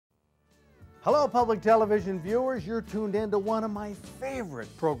Hello, public television viewers. You're tuned in to one of my favorite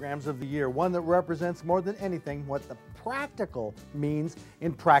programs of the year, one that represents more than anything what the practical means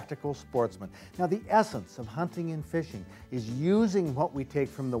in Practical Sportsman. Now, the essence of hunting and fishing is using what we take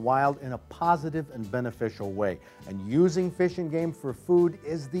from the wild in a positive and beneficial way. And using fish and game for food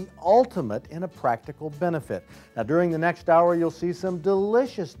is the ultimate in a practical benefit. Now, during the next hour, you'll see some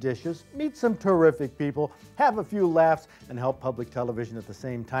delicious dishes, meet some terrific people, have a few laughs, and help public television at the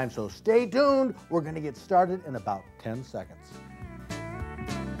same time. So stay tuned. We're going to get started in about 10 seconds.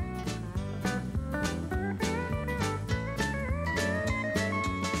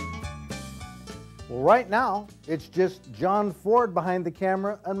 Well, right now, it's just John Ford behind the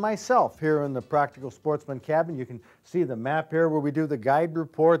camera and myself here in the Practical Sportsman cabin. You can see the map here where we do the guide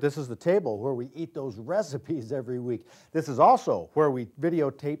report. This is the table where we eat those recipes every week. This is also where we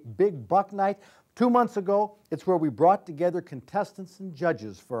videotape Big Buck Night. 2 months ago, it's where we brought together contestants and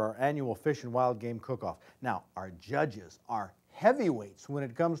judges for our annual Fish and Wild Game Cook-Off. Now, our judges are heavyweights when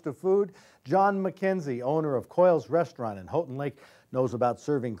it comes to food. John McKenzie, owner of Coyle's Restaurant in Houghton Lake, knows about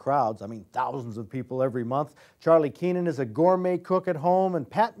serving crowds. I mean, thousands of people every month. Charlie Keenan is a gourmet cook at home, and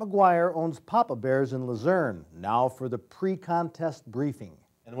Pat McGuire owns Papa Bear's in Luzerne. Now for the pre-contest briefing.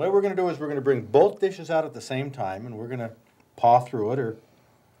 And the way we're going to do is we're going to bring both dishes out at the same time, and we're going to paw through it, or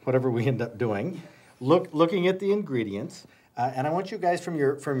whatever we end up doing, looking at the ingredients. And I want you guys from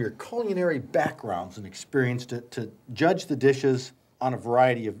your culinary backgrounds and experience to judge the dishes on a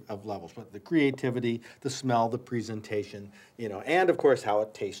variety of levels, but the creativity, the smell, the presentation, and of course how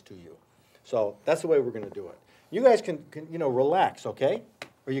it tastes to you. So that's the way we're going to do it. You guys can relax, okay?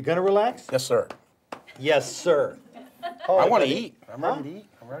 Are you going to relax? Yes, sir. Yes, sir. Oh, I want to eat. I'm ready to eat.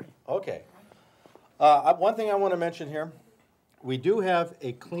 I'm ready. Okay. One thing I want to mention here, we do have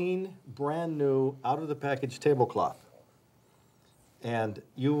a clean, brand new, out of the package tablecloth. And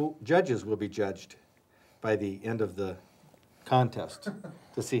you judges will be judged by the end of the contest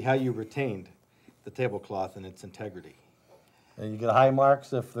to see how you retained the tablecloth and its integrity. And you get high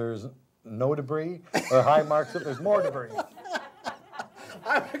marks if there's no debris, or high marks if there's more debris.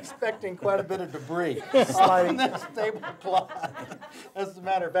 I'm expecting quite a bit of debris on this tablecloth. As a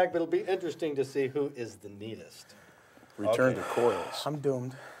matter of fact, it'll be interesting to see who is the neatest. Return to coils. I'm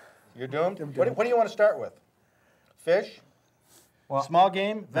doomed. You're doomed? What do you want to start with? Fish? Well, small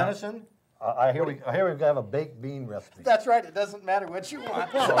game? Venison? I hear we have a baked bean recipe. That's right. It doesn't matter what you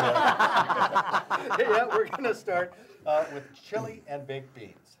want. Yeah, we're going to start with chili and baked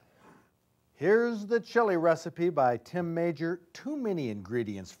beans. Here's the chili recipe by Tim Major. Too many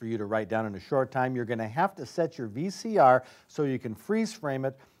ingredients for you to write down in a short time. You're going to have to set your VCR so you can freeze frame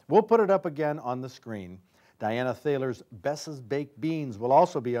it. We'll put it up again on the screen. Diana Thaler's Bess's Baked Beans will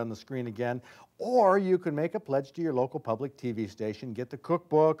also be on the screen again. Or you can make a pledge to your local public TV station, get the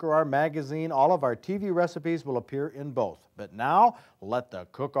cookbook or our magazine. All of our TV recipes will appear in both. But now, let the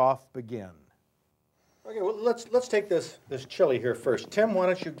cook-off begin. Okay, well, let's take this chili here first. Tim, why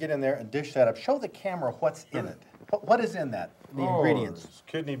don't you get in there and dish that up. Show the camera what's in it. What is in that, the ingredients?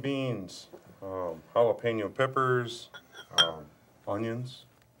 Kidney beans, jalapeno peppers, onions.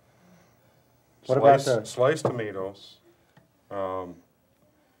 What about the sliced tomatoes?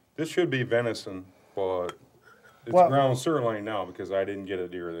 This should be venison, but it's ground sirloin now because I didn't get a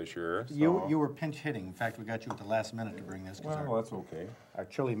deer this year. So. You were pinch hitting. In fact, we got you at the last minute to bring this. Well, that's okay. Our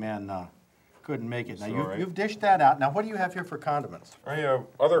chili man couldn't make it. Now you've dished that out. Now what do you have here for condiments? I have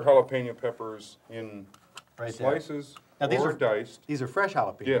other jalapeno peppers in slices now, these are diced. These are fresh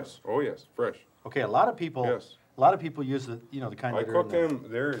jalapenos. Yes. Oh yes, fresh. Okay, a lot of people. Yes. A lot of people use the the kind I that cook them.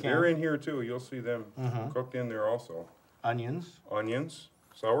 They're in here too. You'll see them cooked in there also. Onions. Onions,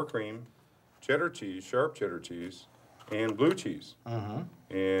 sour cream, cheddar cheese, sharp cheddar cheese, and blue cheese.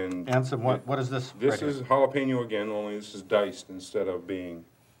 And some what is this? This is jalapeno again. Only this is diced instead of being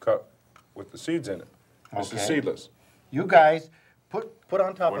cut with the seeds in it. This is seedless. You guys put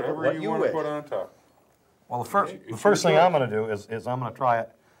on top of it what Whatever you want wish. to put on top. Well, the first thing I'm going to do is I'm going to try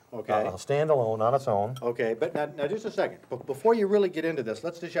it. Okay. Standalone on its own. Okay, but now just a second. Before you really get into this,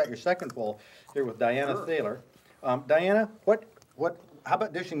 let's dish out your second bowl here with Diana Thaler. Diana, how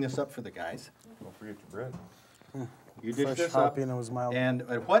about dishing this up for the guys? Don't forget your bread. You dish Fresh this up. jalapenos, mild. And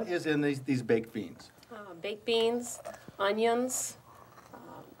what is in these baked beans? Baked beans, onions,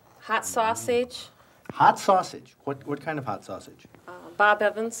 hot sausage. Hot sausage. What kind of hot sausage? Bob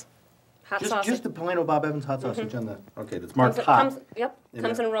Evans. Hot sausage. Just the plain old Bob Evans hot sausage on the. Okay, that's marked hot.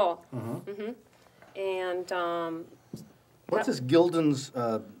 Comes in a roll. And what's this Gildan's?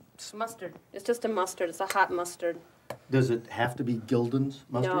 mustard. It's just a mustard. It's a hot mustard. Does it have to be Gildan's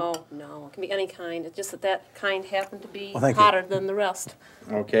mustard? No, it can be any kind. It's just that kind happened to be Well, thank you. hotter than the rest.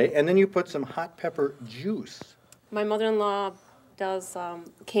 Okay, and then you put some hot pepper juice. My mother-in-law does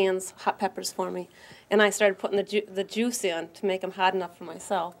cans hot peppers for me, and I started putting the juice in to make them hot enough for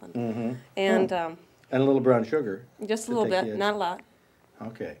myself, and And a little brown sugar. just a to little take bit, the edge. not a lot.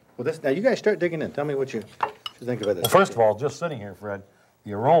 Okay. Well, now you guys start digging in. Tell me what you think about this. Well, first of all, just sitting here, Fred,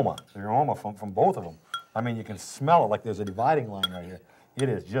 the aroma from both of them. I mean, you can smell it like there's a dividing line right here. It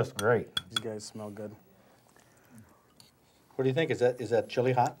is just great. These guys smell good. What do you think? Is that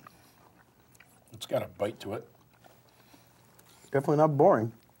chili hot? It's got a bite to it. Definitely not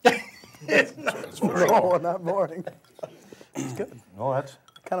boring. It's for sure. No, not boring. It's good. Oh, that's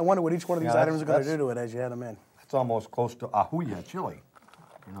Kind of wonder what each one of these Yeah, items are going to that's- do to it as you add them in. almost close to ahuya chili.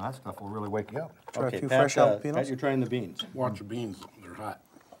 You know, that stuff will really wake you up. Try a few Pat, fresh jalapenos. Pat, you're trying the beans. Watch your beans. They're hot.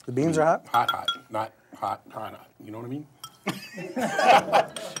 The beans are hot? Hot. Not hot. You know what I mean?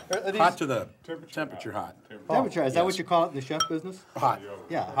 Hot to the temperature hot. Temperature, is that what you call it in the chef business? Hot.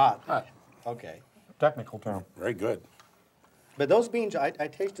 Yeah, hot. Hot. Okay. Technical term. Very good. But those beans, I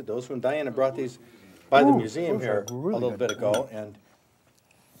tasted those when Diana brought these by the museum those here are really a little good. bit ago, and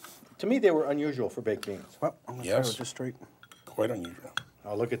to me they were unusual for baked beans. Well, I'm going to Yes. start with this straight. Quite unusual.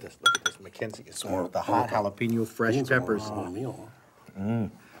 Oh, look at this. Look at this. Mackenzie is more- with the hot jalapeno fresh Beans are more peppers. on a meal.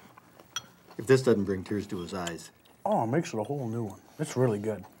 If this doesn't bring tears to his eyes. Oh, it makes it a whole new one. It's really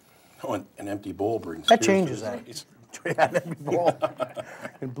good. Oh, an empty bowl brings That tears to changes his that. eyes. Yeah, that'd be bowl.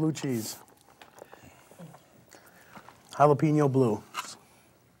 And blue cheese. Jalapeno blue.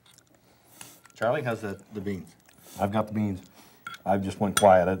 Charlie, how's the beans? I've got the beans. I just went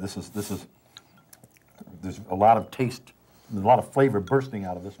quiet. This is. There's a lot of taste, there's a lot of flavor bursting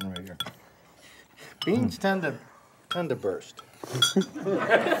out of this one right here. Beans tend to burst.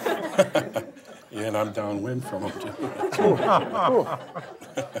 Yeah, and I'm downwind from them, too.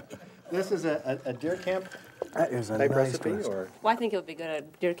 This is a deer camp That is a type nice recipe, burst. or Well, I think it would be good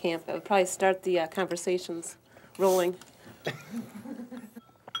at deer camp. It would probably start the conversations rolling.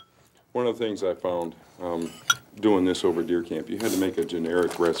 One of the things I found doing this over deer camp, you had to make a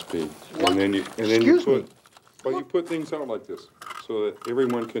generic recipe, and then you Excuse me? you put things out like this so that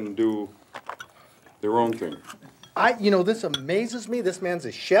everyone can do their own thing. this amazes me. This man's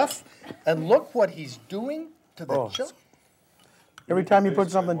a chef, and look what he's doing to the chili. Every time you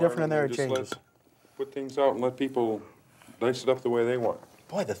put something different in there, it Just let- changes. Put things out and let people dice it up the way they want.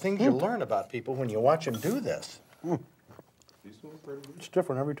 Boy, the things you learn about people when you watch them do this. It's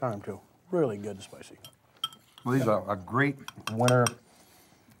different every time, too. Really good and spicy. Well, these are great winter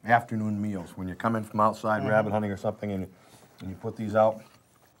afternoon meals. When you're coming from outside rabbit hunting or something and you put these out,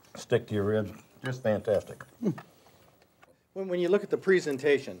 stick to your ribs, just fantastic. When you look at the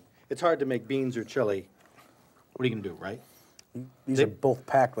presentation, it's hard to make beans or chili. What are you going to do, right? These are both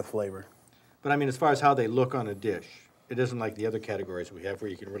packed with flavor. But I mean, as far as how they look on a dish, it isn't like the other categories we have where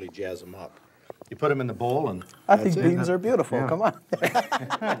you can really jazz them up. You put them in the bowl and I that's think it. beans are beautiful. Yeah. Come on.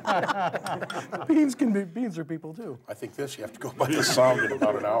 Beans are people, too. I think this, you have to go by the sound in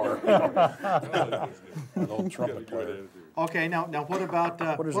about an hour. An old trumpet player. Okay, now what about...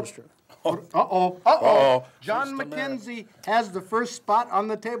 What is this? Uh-oh. John McKenzie has the first spot on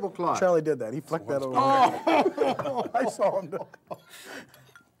the tablecloth. Charlie did that. He flicked that over. I saw him do it.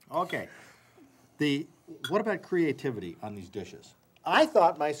 Okay. What about creativity on these dishes? I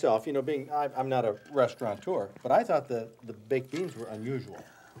thought myself, I'm not a restaurateur, but I thought the baked beans were unusual.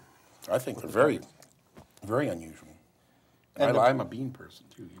 I think they're very, very unusual. And I'm a bean person,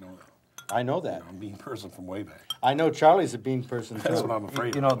 too, you know that. I know that. I'm a bean person from way back. I know Charlie's a bean person too. That's what I'm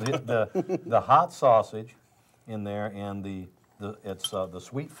afraid You of. know, the hot sausage in there and the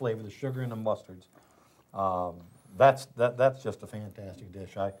sweet flavor, the sugar and the mustards. That's just a fantastic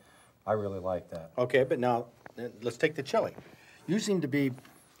dish. I really like that. Okay, but now let's take the chili. You seem to be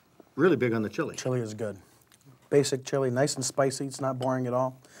really big on the chili. Chili is good. Basic chili, nice and spicy. It's not boring at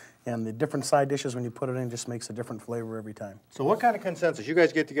all. And the different side dishes, when you put it in, just makes a different flavor every time. So what kind of consensus? You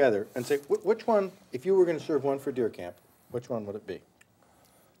guys get together and say, which one, if you were going to serve one for deer camp, which one would it be?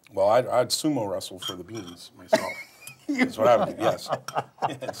 Well, I'd sumo wrestle for the beans myself. That's what I would do, yes.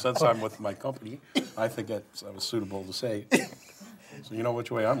 And since I'm with my company, I think that was suitable to say. So you know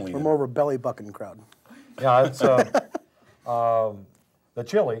which way I'm We're leaning. more of a belly bucking crowd. Yeah, it's the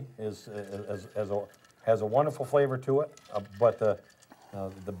chili has a wonderful flavor to it, but the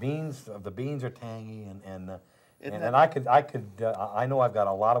beans are tangy and I know I've got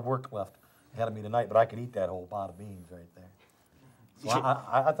a lot of work left ahead of me tonight, but I could eat that whole pot of beans right there. So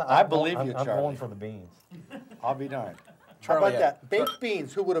I believe you, I'm Charlie. going for the beans. I'll be darned. Charlie, How about that? Baked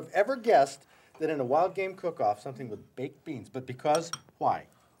beans. Who would have ever guessed that in a wild game cook-off, something with baked beans, but because, why?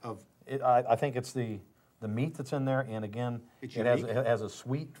 I think it's the meat that's in there, and again, It's it has, unique? it has a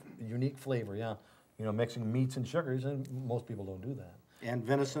sweet, unique flavor, yeah. You know, mixing meats and sugars, and most people don't do that. And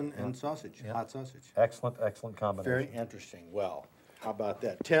venison and sausage, Yeah. hot sausage. Excellent, excellent combination. Very interesting. Well, how about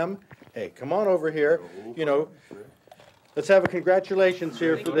that? Tim, hey, come on over here. You know, let's have a congratulations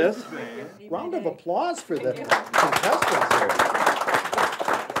here for this. Round of applause for the contestants here.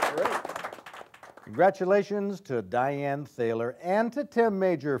 Great. Congratulations to Diane Thaler and to Tim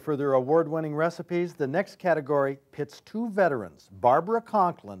Major for their award-winning recipes. The next category pits two veterans, Barbara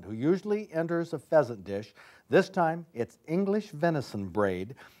Conklin, who usually enters a pheasant dish. This time, it's English venison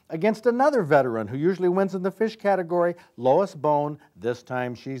braid, against another veteran who usually wins in the fish category, Lois Bone. This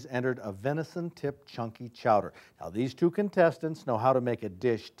time, she's entered a venison-tipped chunky chowder. Now, these two contestants know how to make a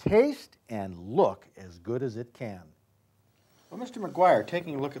dish taste and look as good as it can. Well, Mr. McGuire,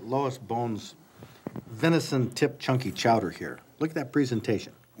 taking a look at Lois Bone's venison-tipped chunky chowder here. Look at that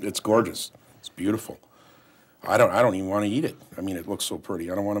presentation. It's gorgeous. It's beautiful. I don't even want to eat it. I mean, it looks so pretty.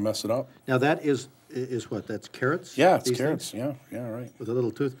 I don't want to mess it up. Now, that is what? That's carrots? Yeah, it's These carrots. things? Yeah, right. With a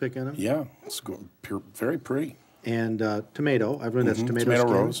little toothpick in them? Yeah, it's very pretty. And tomato. I've learned that's tomato Tomato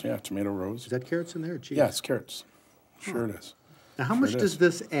skin. rose. Yeah, tomato rose. Is that carrots in there or cheese? Yeah, it's carrots. Sure it is. Now, how much Sure it does is.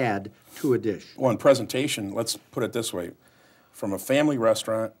 this add to a dish? Well, in presentation, let's put it this way. From a family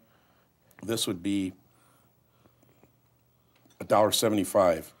restaurant, this would be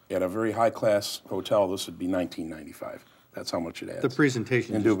 $1.75. At a very high-class hotel, this would be $19.95. That's how much it adds. The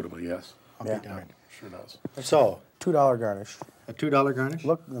presentation. Indubitably, yes. I'll Yeah. be darned. Sure does. So, $2 garnish. a $2 garnish?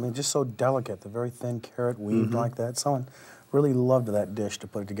 Look, I mean, just so delicate, the very thin carrot weaved like that. Someone really loved that dish to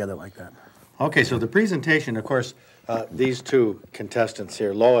put it together like that. Okay, so the presentation, of course, these two contestants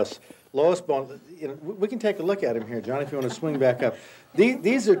here, Lois Bone, you know, we can take a look at them here, John, if you want to swing back up.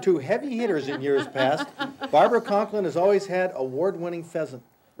 These are two heavy hitters in years past. Barbara Conklin has always had award-winning pheasant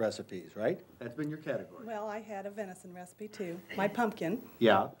recipes, right? That's been your category. Well, I had a venison recipe too. My pumpkin.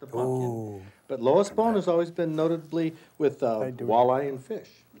 Yeah, the pumpkin. But Lois Bone has always been notably with walleye and fish.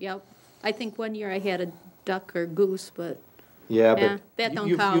 Yep. I think one year I had a duck or goose, but Yeah, Yeah, but that don't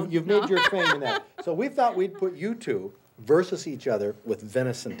you've, count, you've no. made your fame in that. So we thought we'd put you two versus each other with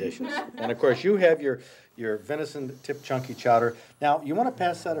venison dishes. And of course, you have your venison-tipped chunky chowder. Now, you want to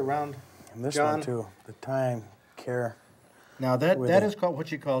pass that around, And this John? one too, the time, care. Now, that With that it. is called what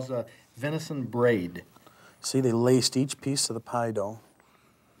she calls a venison braid. See, they laced each piece of the pie dough.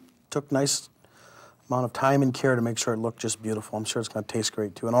 Took nice amount of time and care to make sure it looked just beautiful. I'm sure it's going to taste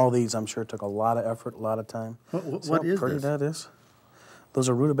great too. And all these, I'm sure, took a lot of effort, a lot of time. What See how is pretty this? that is? Those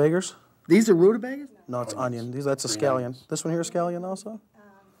are rutabagas? These are rutabagas? No, it's onion. That's a scallion. This one here is scallion also?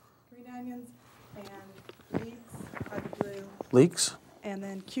 Green onions and leeks are the blue, Leeks? and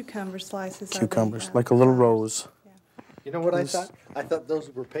then cucumber slices. are the, Cucumbers, like a little rose. Yeah. You know what I These- thought? I thought those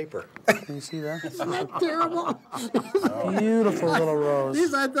were paper. Can you see that? Terrible. Beautiful little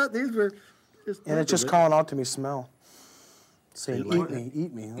rose. I thought these were just And it's just paper. calling out to me, smell. Saying, eat me,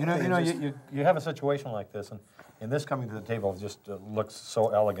 eat me. You have a situation like this, and this coming to the table just looks so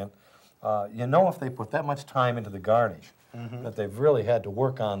elegant. You know, if they put that much time into the garnish, that they've really had to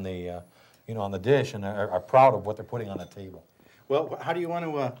work on the, on the dish, and are proud of what they're putting on the table. Well, how do you want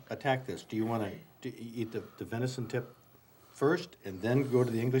to attack this? Do you want to eat the venison tip first and then go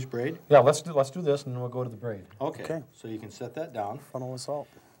to the English braid? Yeah, let's do this, and then we'll go to the braid. Okay. So you can set that down. Funnel with salt.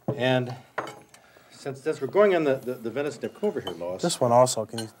 And since we're going on the venison tip, come over here, Lois. This one also,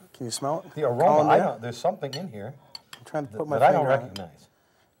 can you smell it? The aroma, Colin, there's something in here I'm trying to put my that I finger don't on it. recognize.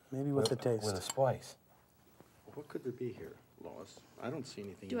 Maybe with the taste. With a spice. What could there be here, Lois? I don't see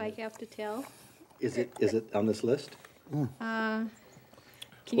anything. do in I it. have to tell? Is it on this list? Can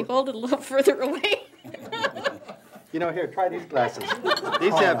you hold it a little further away? You know, here, try these glasses.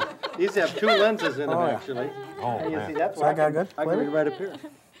 These have two lenses in them, actually. Oh, And you man. see, that's So why I got good I can read flavor? right up here.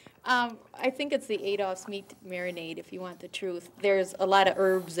 I think it's the Adolph's meat marinade, if you want the truth. There's a lot of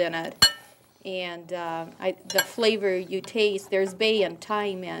herbs in it, and the flavor you taste, there's bay and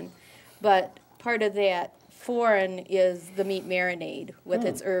thyme in, but part of that foreign is the meat marinade with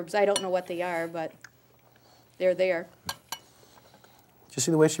its herbs. I don't know what they are, but they're there. Did you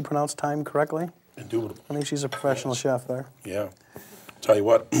see the way she pronounced time correctly? Indubitable. I think she's a professional chef there. Yeah. Tell you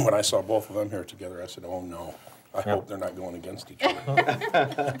what, when I saw both of them here together, I said, oh, no. I hope they're not going against each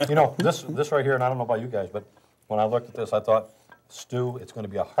other. This right here, and I don't know about you guys, but when I looked at this, I thought, stew, it's going to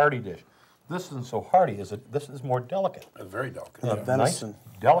be a hearty dish. This isn't so hearty, is it? This is more delicate. Very delicate. Yeah, Yeah. venison.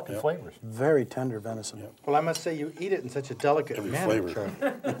 Nice, delicate flavors. Very tender venison. Well, I must say, you eat it in such a delicate Every manner, flavor.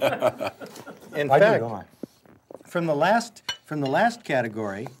 Charlie. In I do, fact, don't I? from the last from the last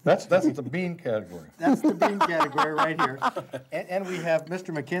category. That's the bean category. That's the bean category right here. And we have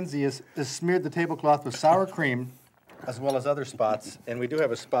Mr. McKenzie has smeared the tablecloth with sour cream, as well as other spots. And we do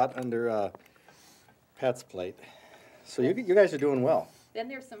have a spot under Pat's plate. So you guys are doing well. Then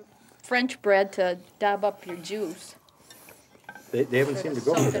there's some French bread to dab up your juice. They haven't seemed to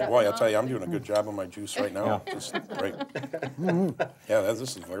go Soak with it that. up. Boy, I'll tell you, I'm doing a good job on my juice right now. Just right. Yeah, this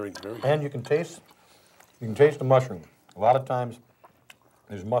is very, very good. And you can taste the mushroom. A lot of times,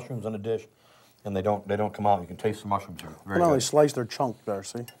 there's mushrooms in a dish, and they don't come out. You can taste the mushrooms here. Very Well, they good. slice their chunk there,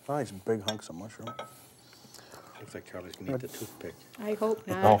 see? Nice big hunks of mushroom. Looks like Charlie's gonna eat the toothpick. I hope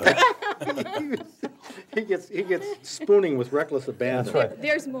No, not. He gets spooning with reckless abandon. that's right.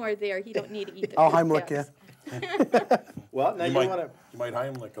 There's more there. He don't need to eat the I'll Heimlich you. Well, now You might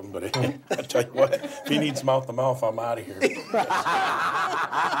Heimlich him, but I tell you what, if he needs mouth to mouth, I'm out of here.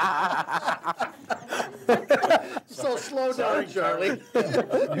 So slow down, Charlie,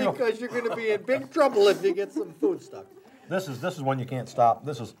 because you're going to be in big trouble if you get some food stuck. This is one you can't stop.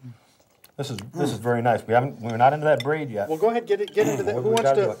 This is very nice. We're not into that braid yet. Well, go ahead, get into that. Well, Who we wants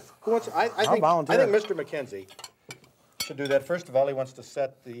gotta do to? it. Who wants? I I'll volunteer. think Mr. McKenzie should do that. First of all, he wants to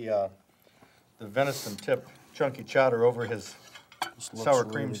set the venison tip chunky chowder over his This looks sour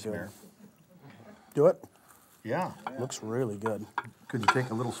really cream good. smear. Do it? Yeah. Looks really good. Could you take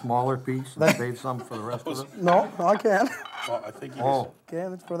a little smaller piece and save some for the rest of us? No, I can't. Well, I think he Oh, Okay,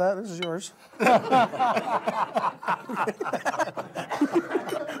 that's for that. This is yours.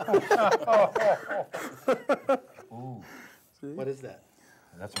 What is that?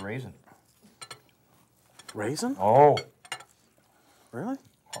 that's a raisin. Raisin? Oh, Really?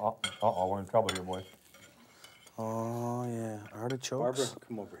 uh-oh, we're in trouble here, boys. Oh, yeah. Artichokes. Barbara,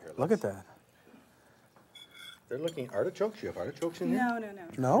 come over here. Look at that. They're looking artichokes. You have artichokes in here? No, no,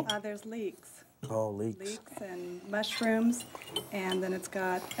 No? no. There's leeks. Oh, leeks. Leeks and mushrooms, and then it's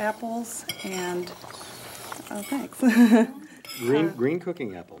got apples and, oh, thanks. Green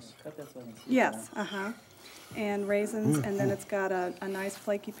cooking apples. Yes, and raisins, and then it's got a nice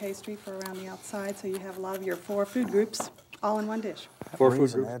flaky pastry for around the outside, so you have a lot of your 4 food groups all in one dish. 4 food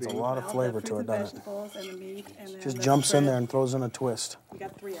Raisin groups. adds a being- lot of All the flavor fruits to it, and doesn't it? vegetables and the meat, and then Just the jumps in spread. there and throws in a twist. We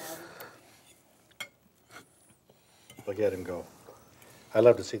got 3 of them. Look at him go. I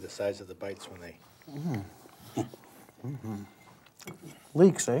love to see the size of the bites when they.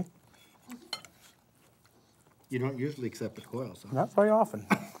 Leeks, eh? You don't use leeks up at Coils, huh? Not very often.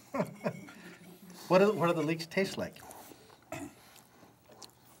 What do the leeks taste like?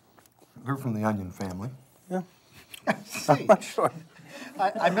 They're from the onion family. Yeah. See, I'm not sure.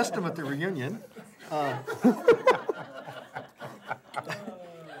 I missed them at the reunion.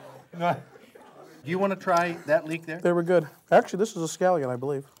 Do you want to try that leek there? They were good. Actually, this is a scallion, I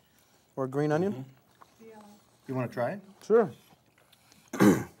believe. Or a green onion. You want to try it? Sure.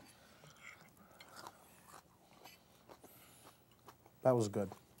 That was good.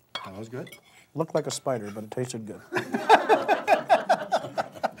 That was good. Looked like a spider, but it tasted good.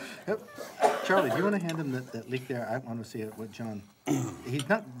 Charlie, do you want to hand him that leek there? I want to see what John. He's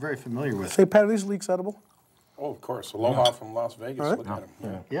not very familiar with. Say, Pat, are these leeks edible? Oh, of course. Aloha from Las Vegas. All right. Look at him.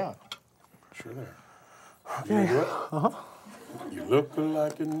 Yeah, Yeah. sure there. Okay. You look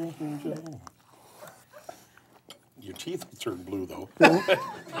like an angel. Your teeth will turn blue, though.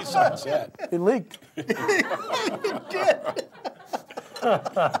 Besides that. It leaked.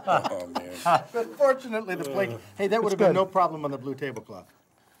 Oh, man. But fortunately, the plate. Hey, that would have good. been no problem on the blue tablecloth.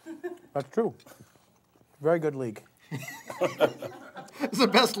 That's true. Very good leek. It's the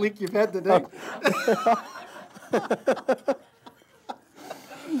best leek you've had today.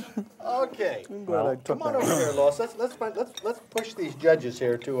 Okay. glad I took Come on that. over here, Lois. Let's push these judges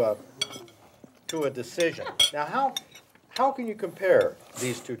here to a decision. Now, how can you compare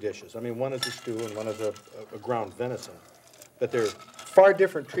these two dishes? I mean, one is a stew and one is a ground venison, but they're far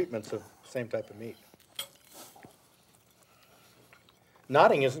different treatments of the same type of meat.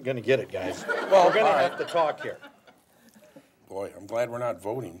 Nodding isn't going to get it, guys. Well, we're going to have to talk here. Boy, I'm glad we're not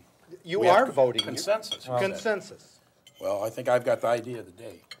voting. You We have are voting. Consensus. you said. Consensus. Well, I think I've got the idea of the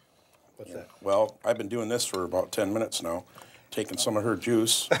day. What's that? Well, I've been doing this for about 10 minutes now, taking some of her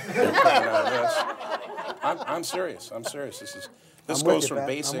juice. and putting it on this. I'm serious. I'm serious. This I'm with goes you, from Pat. I'm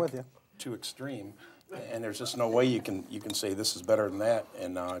basic with you. to extreme, and there's just no way you can say this is better than that.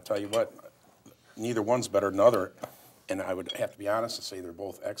 And I tell you what, neither one's better than the other. And I would have to be honest and say they're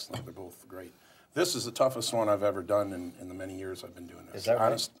both excellent. They're both great. This is the toughest one I've ever done in the many years I've been doing this. Is that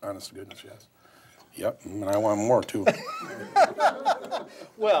right? Honest to goodness, yes. Yep, and I want more too.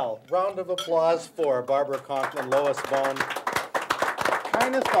 Well, round of applause for Barbara Conklin, Lois Bone.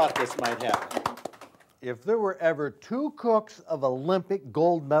 Kind of thought this might happen. if there were ever two cooks of Olympic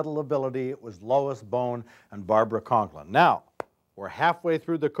gold medal ability, it was Lois Bone and Barbara Conklin. Now, we're halfway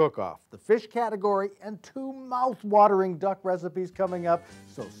through the cook-off, the fish category, and two mouth-watering duck recipes coming up,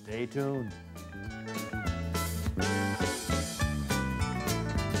 so stay tuned.